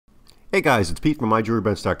Hey guys, it's Pete from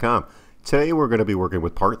MyJewelryBench.com. Today we're going to be working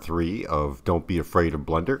with part 3 of Don't Be Afraid of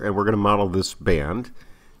Blender, and we're going to model this band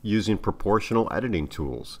using proportional editing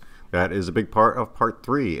tools. That is a big part of part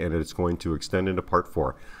 3, and it's going to extend into part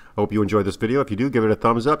 4. I hope you enjoyed this video. If you do, give it a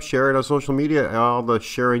thumbs up, share it on social media. All the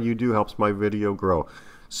sharing you do helps my video grow.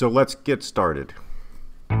 So let's get started.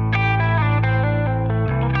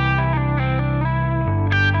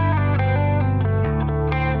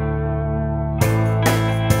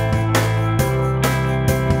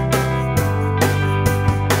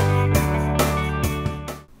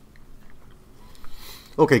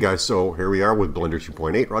 Okay guys, so here we are with Blender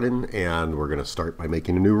 2.8 running, and we're going to start by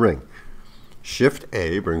making a new ring. Shift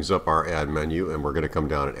A brings up our add menu, and we're going to come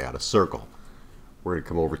down and add a circle. We're going to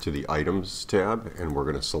come over to the items tab, and we're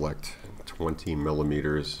going to select 20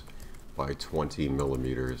 millimeters by 20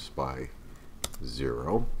 millimeters by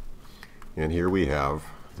 0. And here we have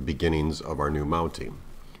the beginnings of our new mounting.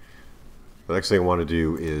 The next thing I want to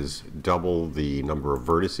do is double the number of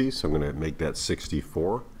vertices, so I'm going to make that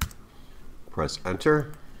 64. Press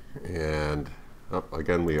enter, and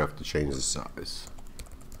again we have to change the size.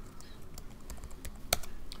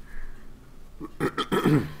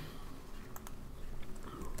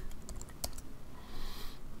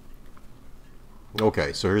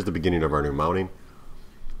 Okay, so here's the beginning of our new mounting.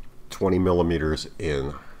 20 millimeters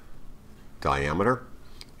in diameter,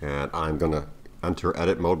 and I'm going to enter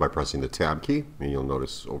edit mode by pressing the tab key, and you'll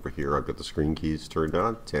notice over here I've got the screen keys turned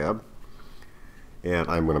on, tab. And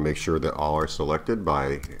I'm going to make sure that all are selected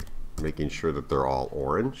by making sure that they're all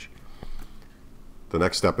orange. The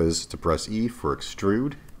next step is to press E for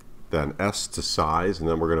extrude, then S to size, and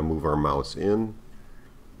then we're going to move our mouse in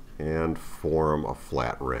and form a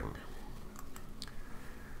flat ring.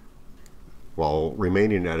 While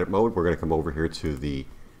remaining in edit mode, we're going to come over here to the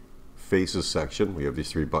faces section. We have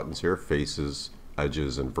these 3 buttons here, faces,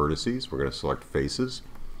 edges, and vertices. We're going to select faces,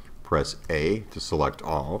 press A to select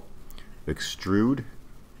all, extrude,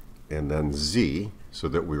 and then Z, so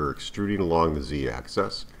that we're extruding along the Z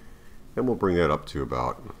axis, and we'll bring that up to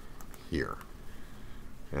about here.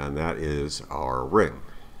 And that is our ring,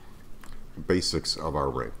 basics of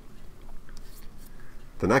our ring.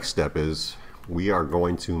 The next step is we are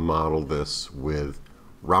going to model this with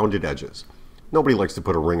rounded edges. Nobody likes to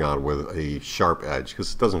put a ring on with a sharp edge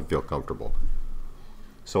because it doesn't feel comfortable.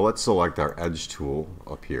 So let's select our edge tool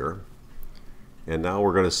up here. And now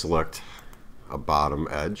we're going to select a bottom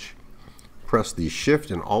edge. Press the Shift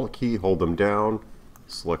and Alt key, hold them down,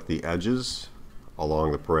 select the edges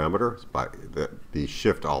along the parameter. The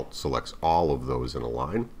Shift Alt selects all of those in a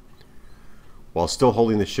line. While still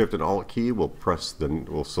holding the Shift and Alt key, we'll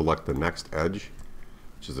select the next edge,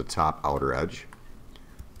 which is the top outer edge.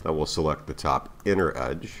 Then we'll select the top inner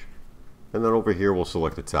edge, and then over here we'll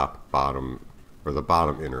select the top bottom, or the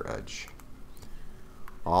bottom inner edge.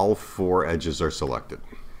 All 4 edges are selected.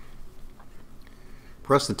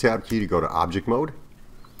 Press the tab key to go to object mode.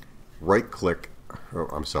 Right click,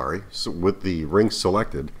 so with the ring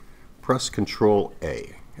selected, press Control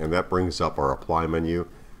A, and that brings up our apply menu.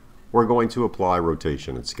 We're going to apply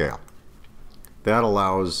rotation and scale. That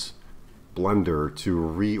allows Blender to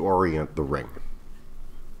reorient the ring.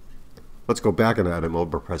 Let's go back into edit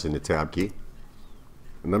mode by pressing the tab key,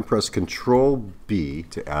 and then press Control B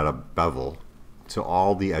to add a bevel to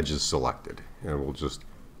all the edges selected, and we'll just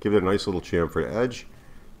give it a nice little chamfer edge.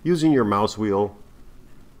 Using your mouse wheel,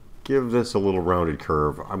 give this a little rounded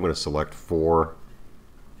curve. I'm going to select 4.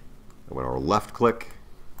 I'm going to left click,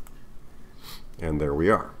 and there we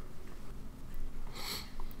are.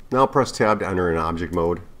 Now press tab to enter in object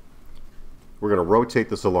mode. We're going to rotate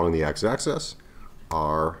this along the x-axis,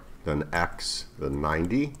 R, then X, then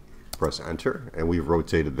 90. Press enter, and we've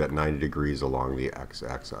rotated that 90 degrees along the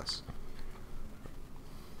x-axis.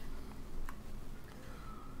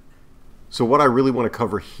 So what I really want to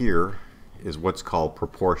cover here is what's called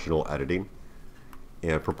proportional editing.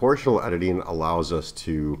 And proportional editing allows us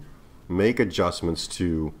to make adjustments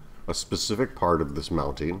to a specific part of this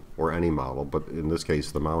mounting, or any model, but in this case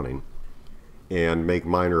the mounting, and make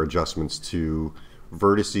minor adjustments to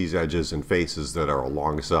vertices, edges, and faces that are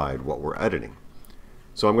alongside what we're editing.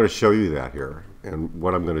 So I'm going to show you that here, and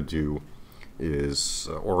what I'm going to do is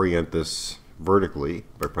orient this vertically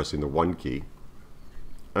by pressing the 1 key.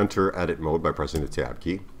 Enter edit mode by pressing the tab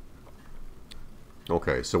key.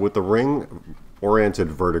 Okay, so with the ring oriented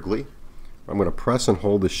vertically, I'm going to press and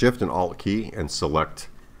hold the Shift and Alt key and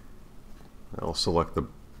I'll select the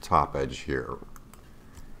top edge here.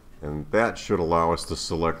 And that should allow us to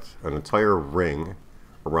select an entire ring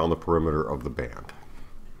around the perimeter of the band.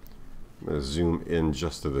 I'm going to zoom in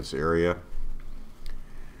just to this area.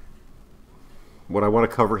 What I want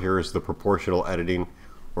to cover here is the proportional editing,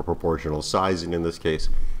 or proportional sizing in this case.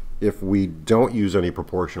 If we don't use any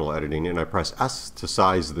proportional editing and I press S to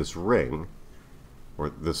size this ring, or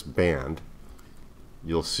this band,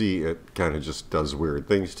 you'll see it kind of just does weird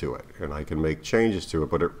things to it. And I can make changes to it,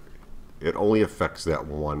 but it only affects that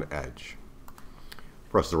one edge.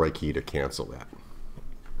 Press the right key to cancel that.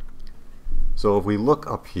 So if we look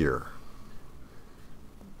up here,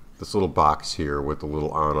 this little box here with the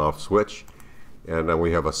little on-off switch, and then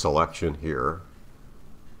we have a selection here,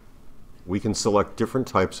 we can select different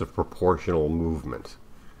types of proportional movement.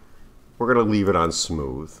 We're going to leave it on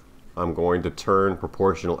smooth. I'm going to turn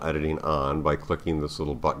proportional editing on by clicking this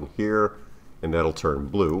little button here, and that'll turn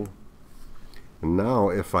blue. And now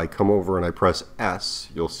if I come over and I press S,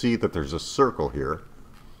 you'll see that there's a circle here,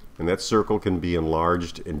 and that circle can be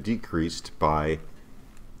enlarged and decreased by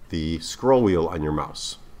the scroll wheel on your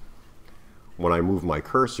mouse. When I move my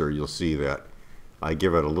cursor, you'll see that I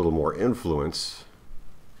give it a little more influence,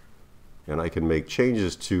 and I can make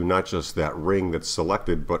changes to not just that ring that's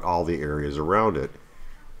selected, but all the areas around it,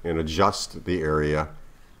 and adjust the area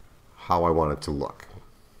how I want it to look.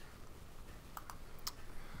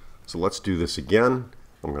 So let's do this again.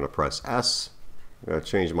 I'm going to press S. I'm going to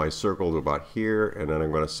change my circle to about here, and then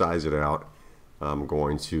I'm going to size it out. I'm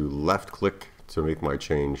going to left click to make my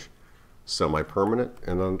change semi-permanent,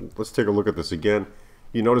 and then let's take a look at this again.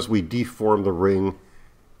 You notice we deformed the ring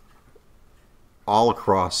all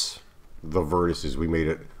across the vertices. We made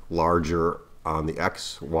it larger on the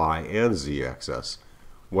X, Y, and Z axis.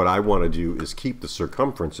 What I want to do is keep the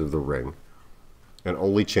circumference of the ring and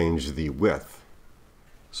only change the width.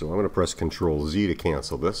 So I'm going to press Ctrl Z to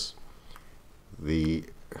cancel this. The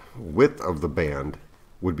width of the band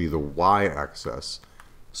would be the Y axis.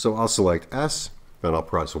 So I'll select S, then I'll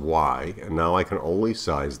press Y, and now I can only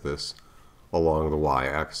size this along the Y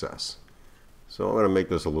axis. So I'm going to make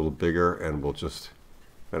this a little bigger, and we'll just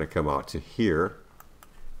kind of come out to here.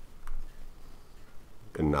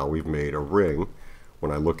 And now we've made a ring.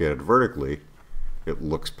 When I look at it vertically, it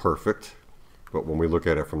looks perfect. But when we look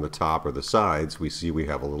at it from the top or the sides, we see we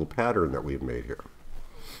have a little pattern that we've made here.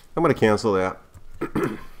 I'm going to cancel that.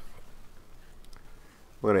 I'm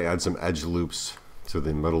going to add some edge loops to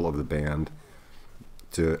the middle of the band.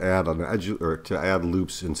 To add an edge, or to add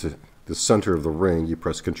loops into the center of the ring, you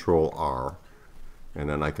press Ctrl R, and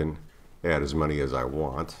then I can add as many as I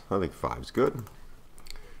want. I think 5 is good.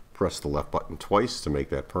 Press the left button twice to make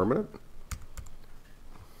that permanent.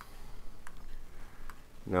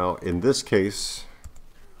 Now in this case,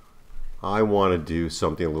 I want to do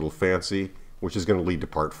something a little fancy, which is going to lead to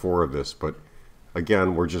part 4 of this, but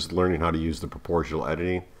again, we're just learning how to use the proportional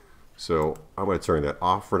editing. So I'm going to turn that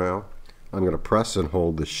off for now. I'm going to press and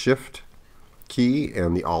hold the Shift key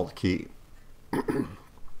and the Alt key.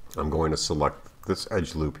 I'm going to select this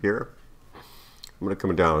edge loop here. I'm going to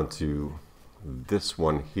come down to this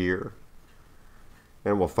one here,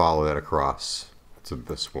 and we'll follow that across to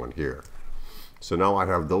this one here. So now I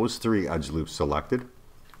have those 3 edge loops selected,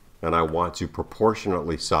 and I want to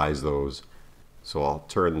proportionately size those. So I'll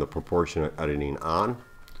turn the proportionate editing on.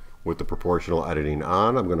 With the proportional editing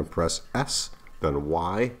on, I'm going to press S, then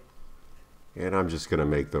Y, and I'm just going to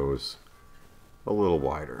make those a little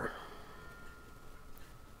wider.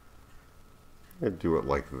 And do it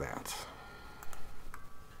like that.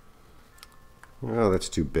 Oh, that's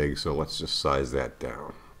too big, so let's just size that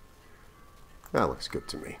down. That looks good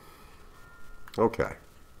to me. Okay.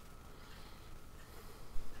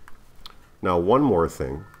 Now one more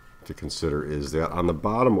thing to consider is that on the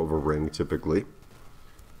bottom of a ring, typically,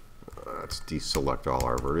 let's deselect all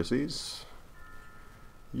our vertices.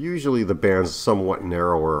 Usually the band's somewhat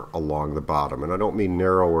narrower along the bottom, and I don't mean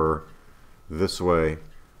narrower this way,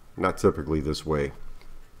 not typically this way,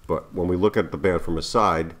 but when we look at the band from a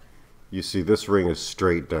side, you see this ring is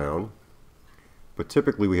straight down, but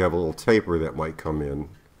typically we have a little taper that might come in.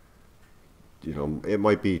 You know, it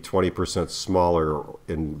might be 20% smaller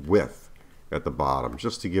in width at the bottom,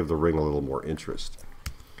 just to give the ring a little more interest.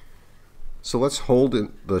 So let's hold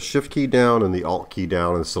the Shift key down and the Alt key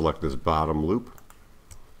down and select this bottom loop.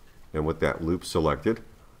 And with that loop selected,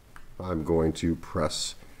 I'm going to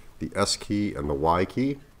press the S key and the Y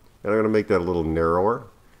key, and I'm going to make that a little narrower,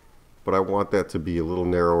 but I want that to be a little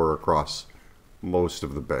narrower across most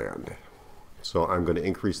of the band. So I'm going to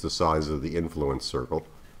increase the size of the influence circle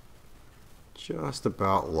just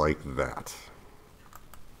about like that.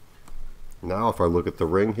 Now if I look at the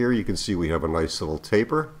ring here, you can see we have a nice little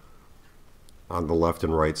taper on the left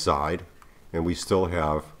and right side, and we still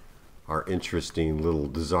have our interesting little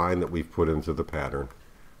design that we've put into the pattern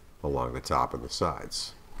along the top and the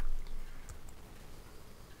sides.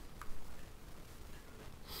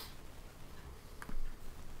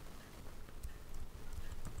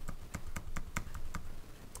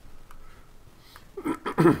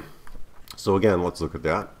 So again, let's look at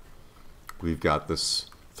that. We've got this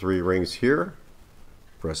 3 rings here.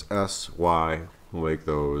 Press S, Y, we'll make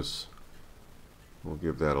those, we'll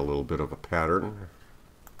give that a little bit of a pattern.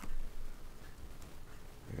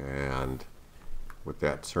 And with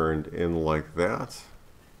that turned in like that,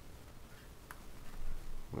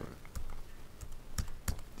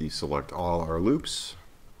 deselect all our loops,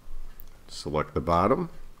 select the bottom,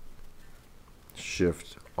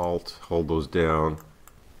 Shift, Alt, hold those down,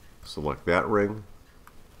 select that ring,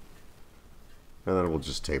 and then we'll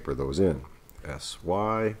just taper those in. S,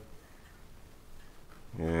 Y,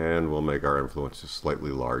 and we'll make our influences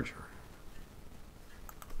slightly larger.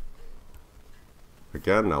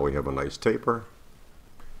 Again, now we have a nice taper.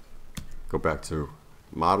 Go back to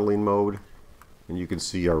modeling mode, and you can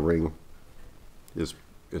see our ring is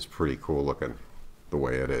pretty cool looking the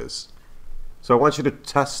way it is. So I want you to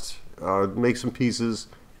test, make some pieces,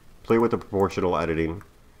 play with the proportional editing.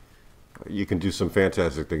 You can do some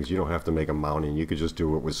fantastic things. You don't have to make a mounting. You could just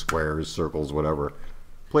do it with squares, circles, whatever.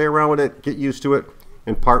 Play around with it, get used to it.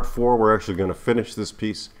 In part 4, we're actually going to finish this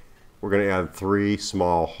piece. We're going to add 3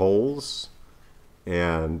 small holes,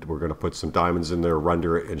 and we're going to put some diamonds in there,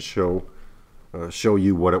 render it, and show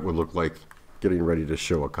you what it would look like getting ready to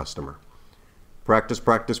show a customer. Practice,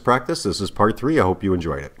 practice, practice. This is part 3. I hope you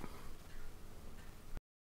enjoyed it.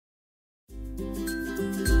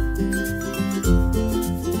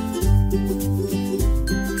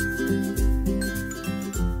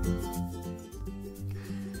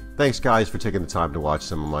 Thanks guys for taking the time to watch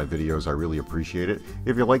some of my videos. I really appreciate it.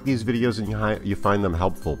 If you like these videos and you find them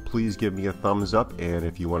helpful, please give me a thumbs up. And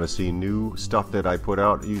if you want to see new stuff that I put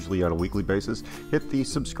out, usually on a weekly basis, hit the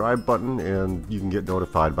subscribe button and you can get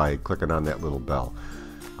notified by clicking on that little bell.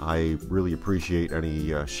 I really appreciate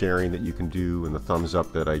any sharing that you can do, and the thumbs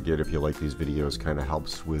up that I get if you like these videos kind of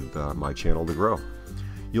helps with my channel to grow.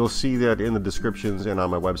 You'll see that in the descriptions and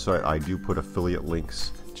on my website I do put affiliate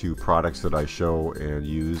links to products that I show and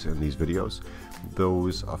use in these videos.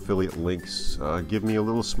 Those affiliate links give me a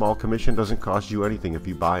little small commission. Doesn't cost you anything if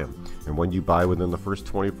you buy them, and when you buy within the first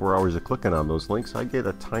 24 hours of clicking on those links, I get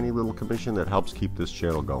a tiny little commission that helps keep this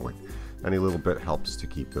channel going. Any little bit helps to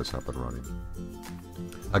keep this up and running.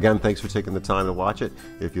 Again, thanks for taking the time to watch it.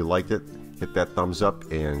 If you liked it, hit that thumbs up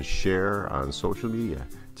and share on social media.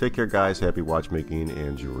 Take care guys, happy watchmaking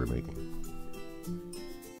and jewelry making.